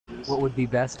What would be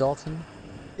best, Dalton?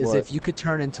 Is What? if you could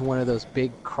turn into one of those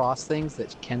big cross things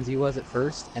that Kenzie was at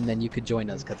first, and then you could join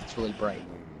us because it's really bright.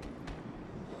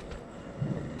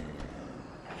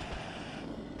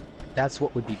 That's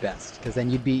what would be best, because then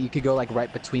you could go like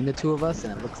right between the two of us,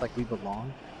 and it looks like we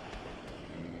belong.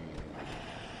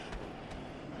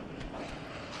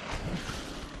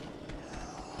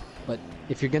 But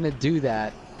if you're gonna do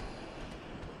that,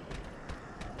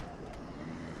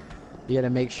 you gotta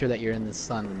make sure that you're in the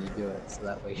sun when you do it, so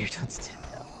that way you don't stand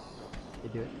out. You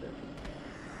do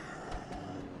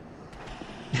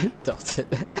it. Don't sit.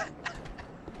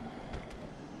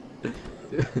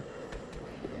 Do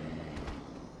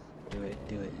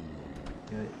it.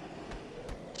 Do it.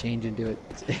 Change and do it.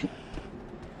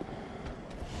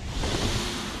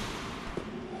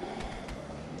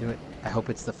 Do it. I hope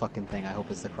it's the fucking thing. I hope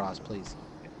it's the cross, please.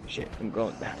 Shit, I'm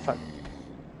going. Fuck.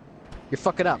 You're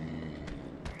fucking up.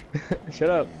 Shut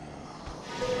up.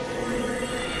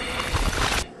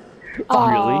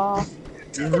 Aww.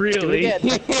 Really?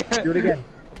 Do it again.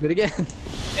 Do it again.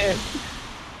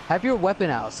 Have your weapon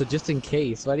out, so just in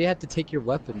case. Why do you have to take your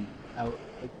weapon out?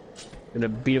 I'm gonna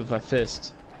beat it with my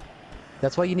fist.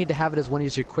 That's why you need to have it as one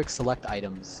of your quick select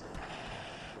items.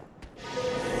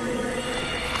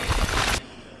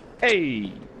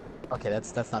 Hey! Okay,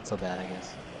 that's not so bad, I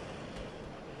guess.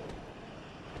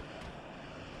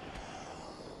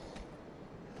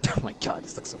 Oh my god,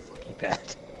 this looks so fucking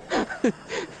bad.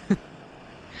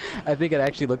 I think it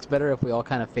actually looks better if we all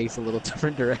kind of face a little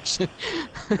different direction.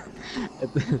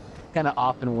 Kind of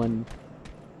off in one.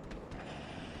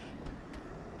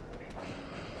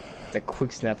 That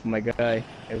quick snap of my guy.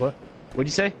 Hey, what? What'd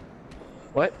you say?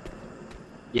 What?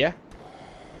 Yeah?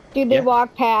 Dude, they Yeah.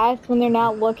 walk past when they're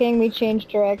not looking. We change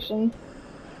direction.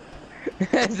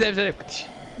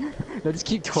 No, just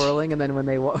keep twirling, and then when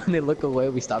they look away,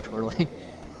 we stop twirling.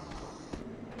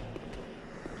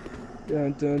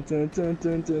 Dun dun dun dun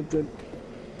dun dun dun.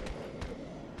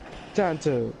 Time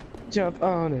to jump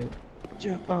on it.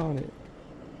 Jump on it.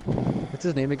 What's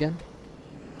his name again?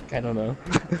 I don't know.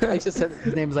 I just said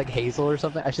his name's like Hazel or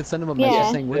something. I should send him a message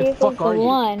Yeah, saying, "Where the he's fuck the are you?"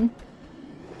 one.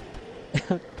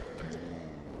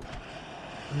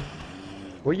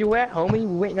 Where you at, homie? We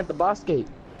waiting at the boss gate.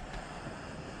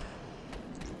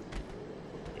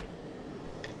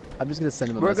 I'm just gonna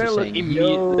send him a We're message gonna look saying,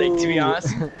 immediately. Like, to be "Yo."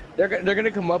 honest, they're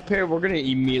gonna come up here. We're gonna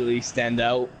immediately stand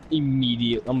out.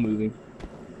 Immediate. I'm moving.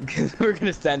 Because we're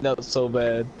gonna stand out so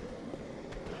bad.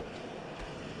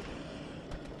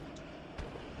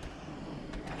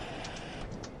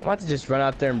 I'm about to just run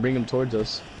out there and bring them towards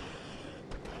us.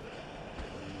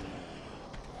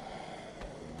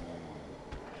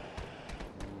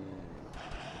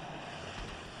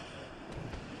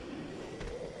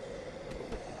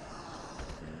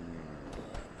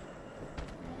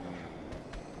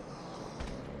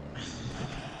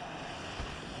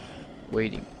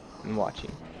 Waiting and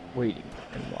watching, waiting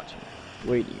and watching,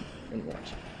 waiting and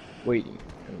watching, waiting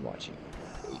and watching,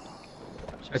 waiting and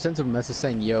watching. I sent him a message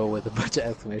saying "Yo" with a bunch of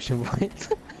exclamation points.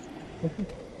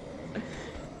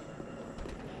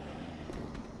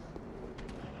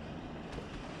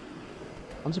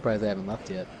 I'm surprised they haven't left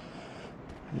yet.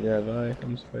 Yeah,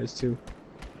 I'm surprised too.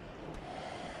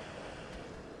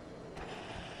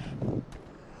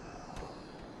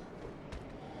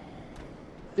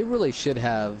 They really should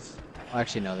have. Well,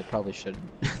 actually, no, they probably shouldn't.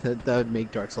 that would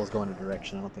make Dark Souls go in a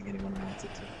direction I don't think anyone wants it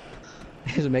to.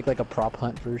 They should make like a prop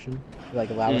hunt version, like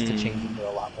allow us to change into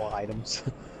a lot more items.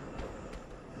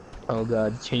 Oh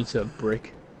god, change to a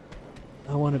brick.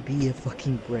 I want to be a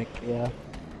fucking brick, yeah.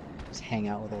 Just hang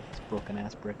out with all these broken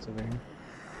ass bricks over here.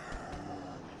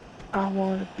 I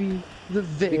wanna be the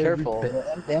very Be careful.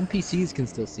 best. The NPCs can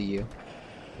still see you.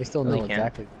 They still No, know they can't.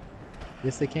 exactly.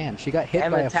 Yes, they can. She got hit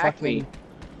And by a attack fucking. me.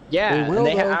 Yeah, They will,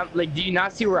 and though. like, do you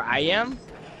not see where I am?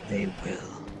 They will.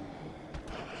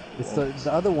 It's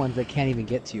the other ones that can't even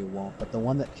get to you won't, but the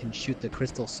one that can shoot the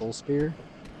crystal soul spear,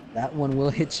 that one will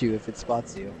hit you if it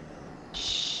spots you.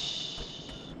 Shh.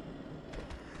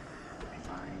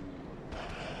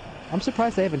 I'm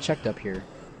surprised they haven't checked up here.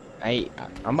 I'm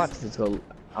about to just go.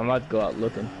 I'm about to go out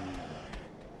looking.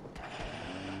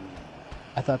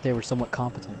 I thought they were somewhat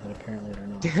competent, but apparently they're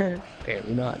not.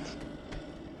 Apparently not.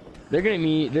 They're gonna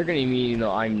mean. You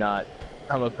know, I'm not.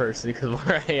 I'm a person because of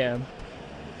where I am.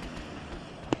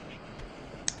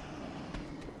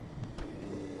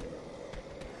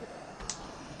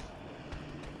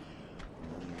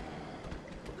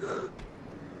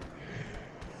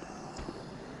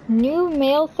 New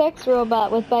male sex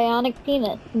robot with bionic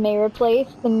penis may replace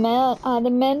the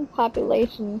men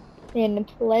population in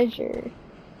pleasure.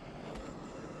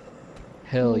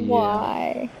 Hell yeah.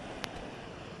 Why?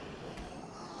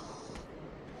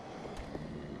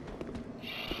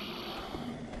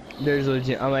 There's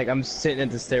legit. I'm sitting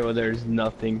at the stairwell. There's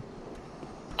nothing.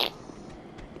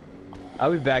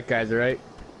 I'll be back, guys. All right.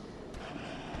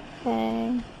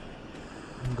 Okay.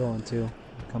 I'm going to.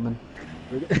 I'm coming.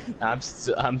 I'm just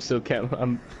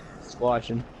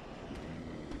watching.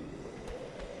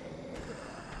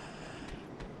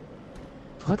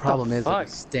 The problem is that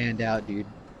we stand out, dude.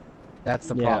 That's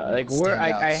the problem. Yeah, like where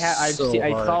I hard.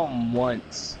 saw him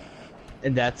once,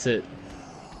 and that's it.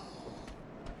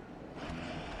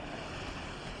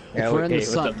 If we're in the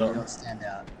sun, we don't stand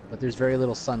out. But there's very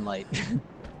little sunlight.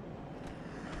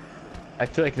 I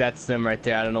feel like that's them right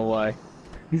there. I don't know why.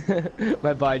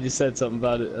 My body just said something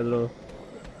about it. I don't know.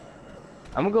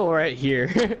 I'm gonna go right here,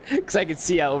 cause I can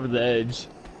see out over the edge.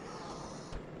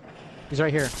 He's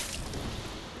right here.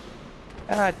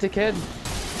 Ah, dickhead!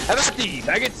 How about these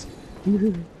maggots?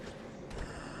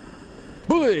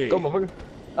 Boy! Go, motherfucker!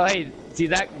 Oh, hey, see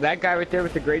that guy right there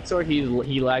with the greatsword?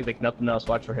 He lagged like nothing else.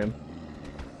 Watch for him.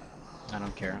 I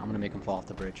don't care. I'm gonna make him fall off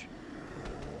the bridge.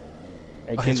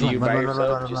 Hey, Kenzie, you by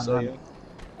yourself? Just so you.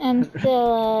 I'm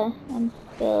still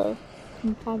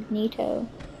incognito.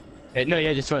 Hey, no,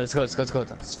 yeah, just run. Let's go.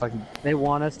 Let's fucking. They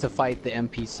want us to fight the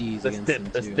NPCs against them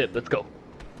too. Let's dip. Let's go.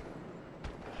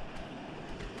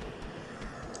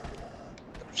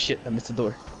 Shit, I missed the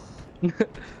door. I'm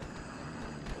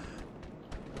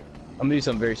gonna do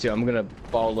something very soon. I'm gonna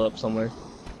ball up somewhere.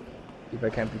 See if I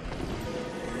can.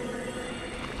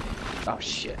 Oh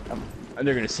shit!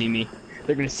 They're gonna see me.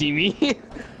 They're gonna see me.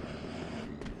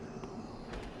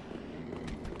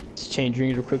 Just change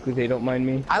rings real quickly if they don't mind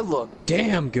me. I look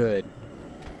damn good.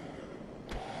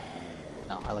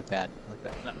 No, I look bad. I look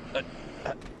bad. No,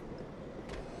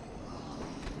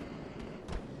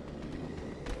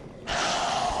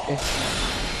 Okay.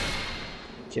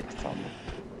 Get the phone.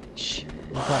 Shit.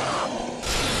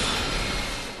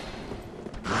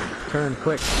 Turn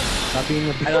quick. Stop being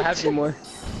a bitch. I don't have any more.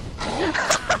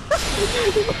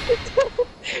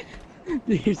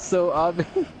 You're so obvious.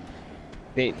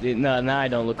 No, now I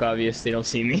don't look obvious. They don't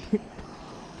see me.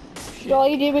 So all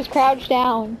you did was crouch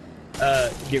down.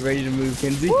 Get ready to move,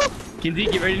 Kenzie. Woo! Kenzie,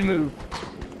 get ready to move.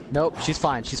 Nope, she's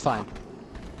fine. She's fine.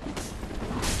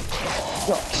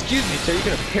 Oh, excuse me, sir. You're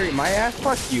gonna parry my ass?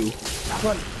 Fuck you.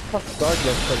 Fuck guard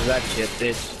love because of that shit,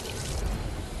 bitch.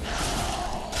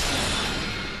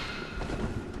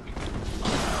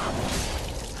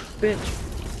 Bitch.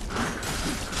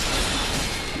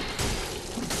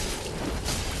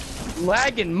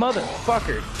 Lagging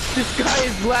motherfucker. This guy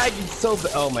is lagging so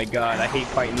bad. Oh my god, I hate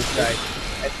fighting this guy.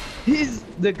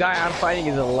 The guy I'm fighting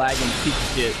is a lagging piece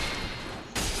of shit.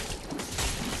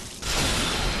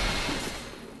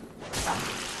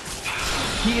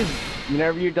 He is.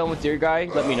 Whenever you're done with your guy,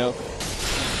 let me know.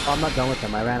 Oh, I'm not done with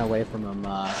him. I ran away from him.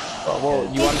 Oh, well,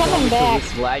 you want to coming go back. with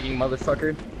this lagging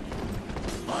motherfucker?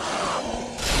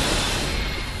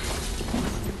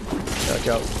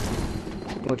 Go.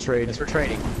 We'll trade. Yes, we're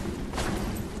trading.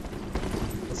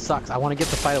 It sucks. I want to get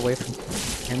the fight away from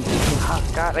him.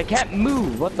 Oh, God, I can't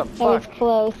move. What the That was fuck?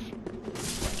 close.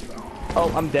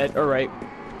 Oh, I'm dead. All right.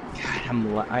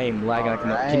 God, I am lagging like a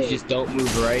mother. Can you just don't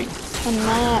move, right? I'm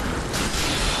not.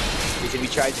 Because if he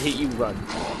tries to hit you, run.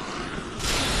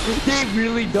 They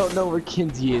really don't know where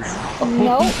Kinsey is. Oh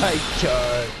Nope. my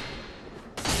god.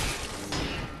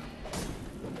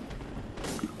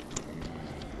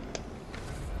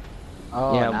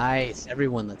 Oh, Yeah. nice.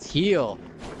 Everyone, let's heal.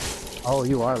 Oh,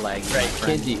 you are lagging. Right, my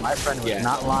friend. Kinsey. My friend was Yeah.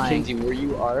 not lying. Kinsey, where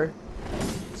you are,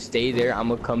 stay there. I'm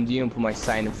gonna come to you and put my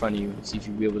sign in front of you and see if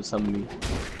you'll be able to summon me.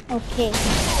 Okay.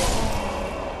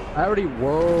 I already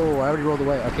rolled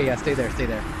away. Okay, yeah, stay there. Shit,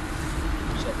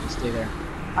 just stay there.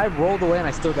 I rolled away and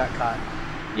I still got caught.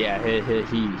 Yeah, he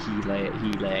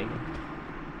lagging.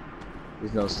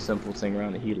 There's no simple thing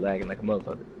around it. He lagging like a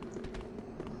motherfucker.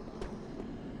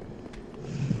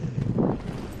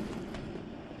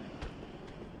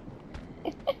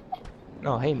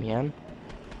 Oh, hey, man.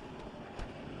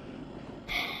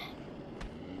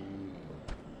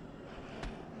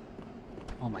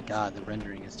 Oh my god, the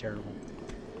rendering is terrible.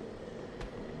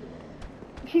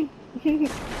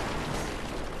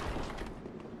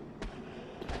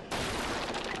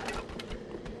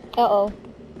 Uh-oh.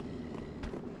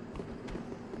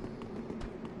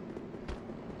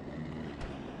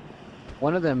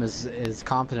 One of them is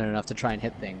confident enough to try and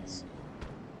hit things.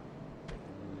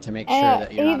 To make sure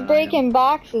that you're not he's an breaking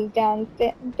boxes down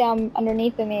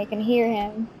underneath of me. I can hear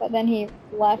him, but then he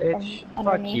left Bitch, from fuck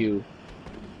underneath. you.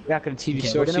 We're not gonna TV Okay,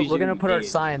 source we're gonna put our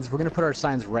signs. We're gonna put our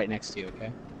signs right next to you,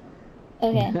 okay?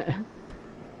 Okay.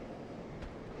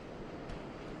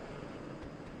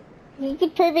 This is the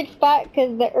perfect spot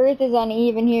because the earth is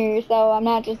uneven here, so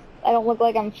I don't look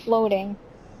like I'm floating.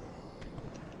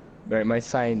 Alright, my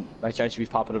sign should be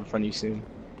popping up in front of you soon.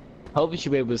 Hope you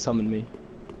should be able to summon me.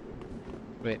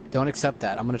 Wait, don't accept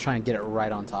that. I'm gonna try and get it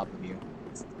right on top of you.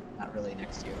 It's not really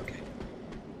next to you, okay.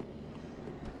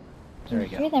 There we I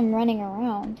go. hear them running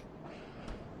around.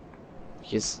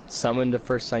 Just summon the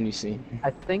first sign you see.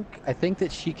 I think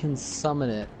that she can summon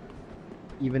it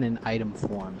even in item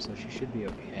form, so she should be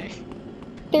okay.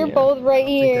 They're Yeah. both right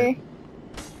here.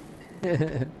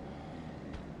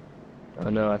 Oh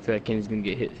no, I feel like Kenny's gonna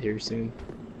get hit here soon.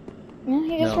 No,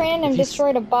 he just No, ran if and you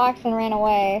destroyed a box and ran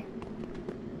away.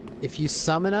 If you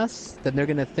summon us, then they're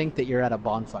gonna think that you're at a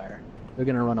bonfire. They're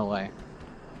gonna run away.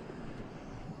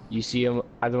 You see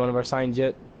either one of our signs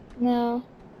yet? No.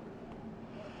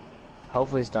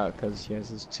 Hopefully it's not, because she has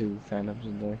those 2 phantoms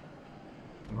in there.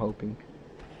 I'm hoping.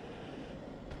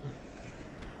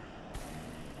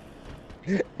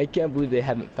 I can't believe they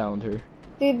haven't found her.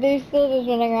 Dude, they're still just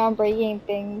running around breaking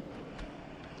things.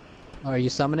 Oh, are you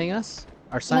summoning us?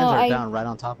 Our signs No, are I- down right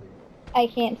on top of you. I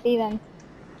can't see them.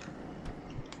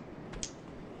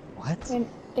 What?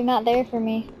 They're not there for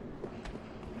me.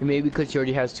 Maybe because she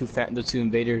already has the 2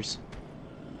 invaders.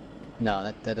 No,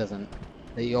 that doesn't.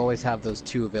 You always have those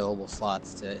 2 available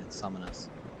slots to summon us.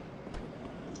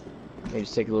 Maybe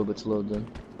just take a little bit to load them.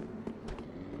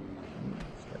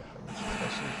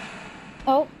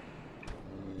 Oh,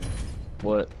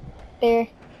 What? there.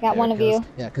 Got There one it of goes. you.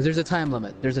 Yeah, because there's a time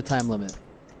limit. There's a time limit.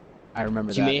 I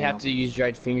remember You that. may now. have to use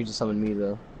dried fingers to summon me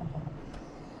though.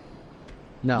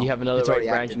 No. You have another it's right already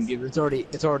branch active. and give her?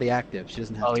 It's already active. She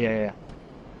doesn't have Oh to. yeah.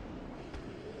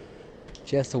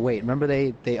 She has to wait. Remember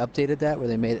they updated that where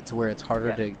they made it to where it's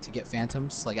harder Yeah. to get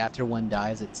phantoms. Like after one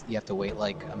dies, you have to wait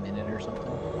like a minute or something.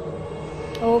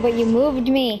 Oh, but you moved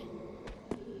me.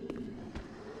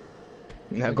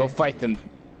 Now go Okay. fight them,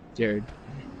 Jared.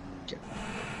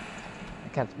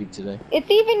 I can't speak today. It's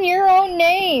even your own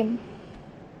name.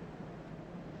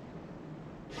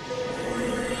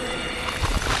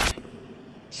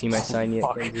 See my sign yet?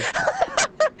 Fuck. Kenzie?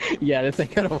 Yeah, this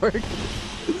ain't gonna work.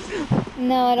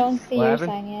 No, I don't see What your happened?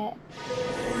 sign yet.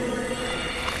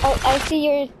 Oh, I see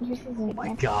yours. Yours isn't Oh my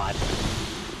there. god.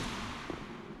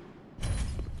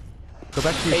 Go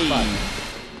back to your Hey. spot.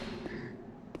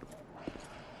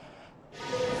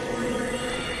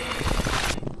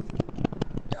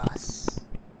 Yes.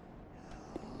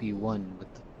 Be one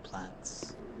with the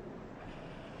plants.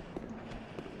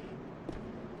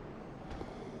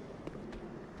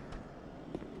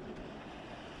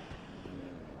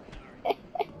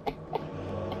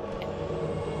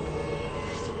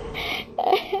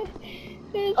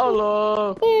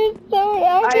 Hello. They're so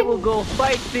I will go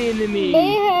fight the enemy.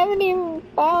 They haven't even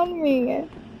found me.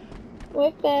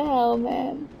 What the hell,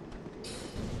 man?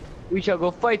 We shall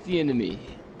go fight the enemy.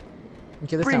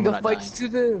 Okay, this Bring time the we're not fights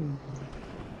dying. to them.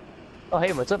 Oh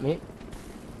hey, what's up, mate?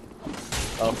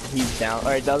 Oh, he's down.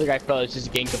 Alright, the other guy fell. Let's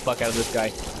just gank the fuck out of this guy.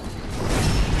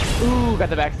 Ooh, got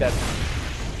the backstab.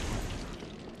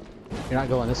 You're not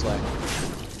going this way.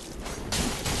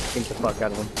 Gank the fuck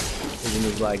out of him. He's in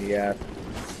his laggy ass.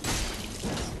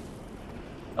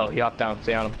 Oh, he hopped down.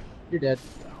 Stay on him. You're dead.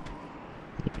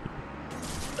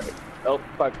 Oh,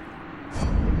 fuck.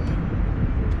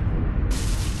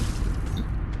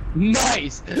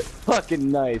 Nice!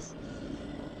 Fucking nice.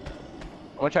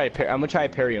 I'm gonna try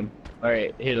to parry him.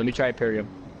 Alright, here, let me try to parry him.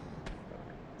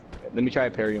 Let me try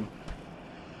to parry him.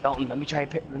 Dalton, let me try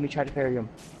to parry him.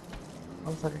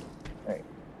 Oh, fucker. Alright.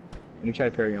 Let me try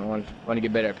to parry him. I want to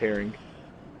get better at parrying.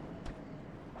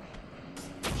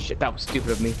 Shit, that was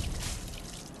stupid of me.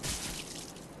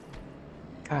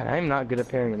 God, I'm not good at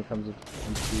parrying when it comes to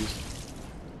these twos.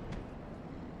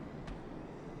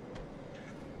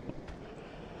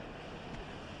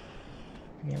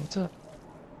 Yeah, what's up?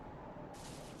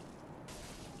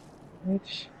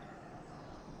 Which?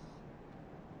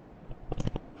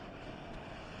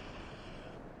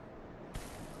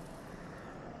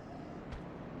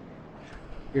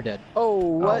 You're dead. Oh,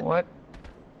 what? Oh, what?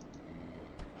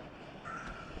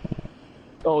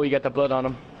 Oh, you got the blood on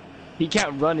him. He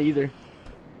can't run either.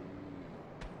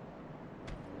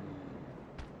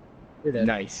 You're dead.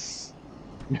 Nice.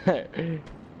 These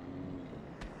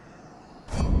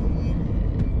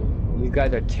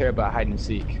guys are terrible at hide and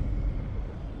seek.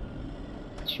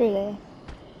 Sure they.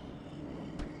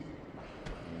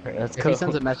 Alright, let's If go. he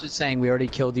sends a message saying we already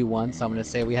killed you once, I'm gonna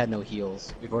say we had no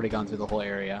heals. We've already gone through the whole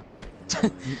area.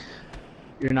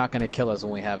 You're not gonna kill us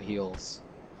when we have heals.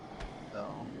 So.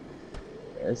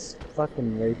 It's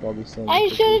fucking rape all these things. I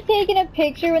should have taken a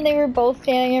picture when they were both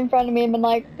standing in front of me and been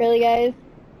like, really, guys?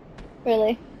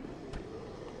 Really?